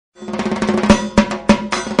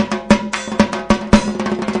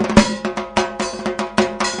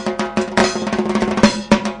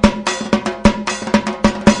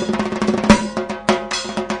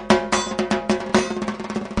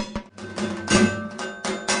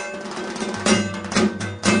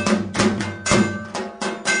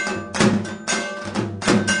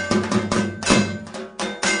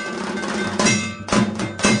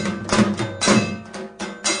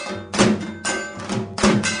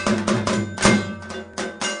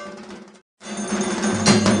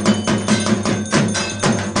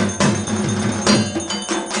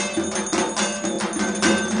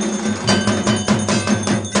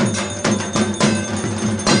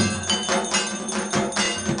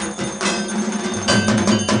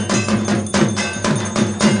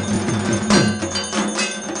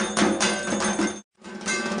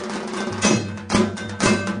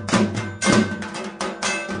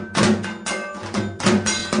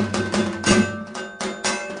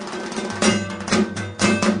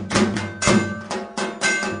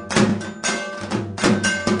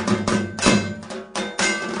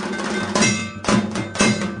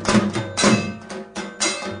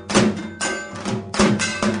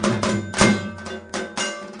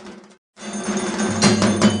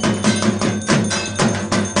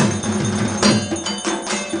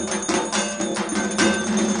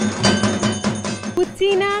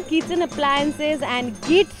Kitchen Appliances and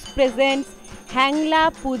Gits presents হ্যাংলা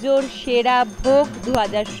পুজোর সেরা ভোগ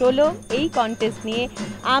 2016 এই কন্টেস্ট নিয়ে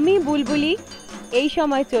আমি বুলবুলি এই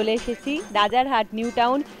সময় চলে এসেছি Rajarhat new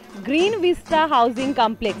town green vista housing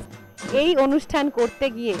complex. এই অনুষ্ঠান করতে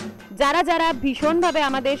গিয়ে যারা যারা ভীষণভাবে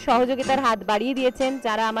আমাদের সহযোগিতার হাত বাড়িয়ে দিয়েছেন,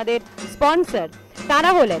 যারা আমাদের স্পন্সর, তারা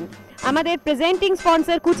হলেন আমাদের presenting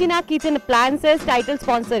sponsor Kutchina kitchen appliances, title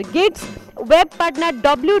sponsor গিটস, web partner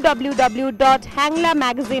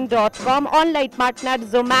www.hanglamagazine.com, online partner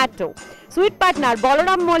Zomato, sweet partner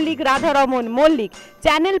Balaram Mallick, Radharaman Mallick,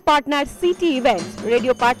 channel partner city events,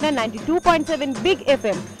 radio partner 92.7 big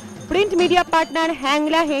FM, print media partner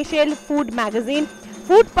Hangla হেশেল food magazine,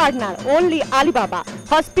 food partner only Alibaba,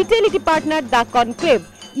 hospitality partner the conclave,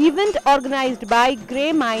 event organised by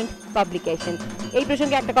গ্রেমাইন্ড publication. এই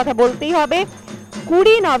প্রসঙ্গে একটা কথা বলতেই হবে,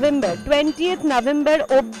 20 November 20th November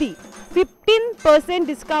অবধি 15%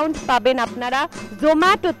 discount পাবেন আপনারা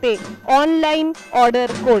জোম্যাটোতে online order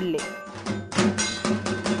করলে।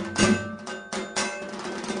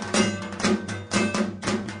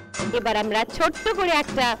 এবার আমরা ছোট্ট করে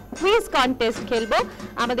একটা কুইজ কন্টেস্ট খেলবো।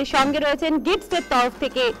 আমাদের সঙ্গে রয়েছেন গিটসের তরফ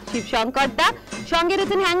থেকে শিবশঙ্কর দা, সঙ্গে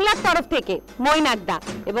রয়েছেন হ্যাংলার তরফ থেকে মৈনাক দা,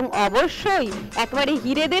 এবং অবশ্যই একেবারে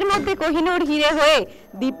হিরেদের মধ্যে কোহিনূর হিরে হয়ে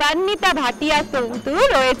দীপান্বিতা ভাটিয়া কিন্তু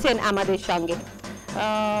রয়েছেন আমাদের সঙ্গে।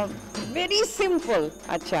 Very simple.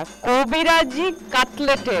 আচ্ছা, কবিরাজি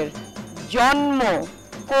কাটলেটের জন্ম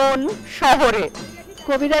কোন শহরে?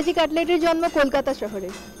 কবিরাজি কাটলেটের জন্ম কলকাতা শহরে।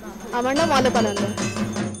 আমার নাম অলকানন্দা।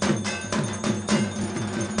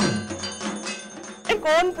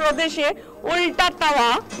 কোন প্রদেশে উল্টা তাওয়া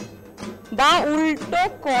বা উল্টো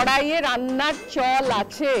কড়াইয়ে রান্নার চল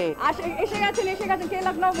আছে? এসে গেছেন কে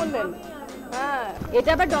লখনউ বললেন? হ্যাঁ, এটা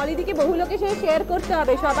আবার ডলি দিকে বহু লোকের সাথে শেয়ার করতে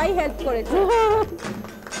হবে, সবাই হেল্প করেছে।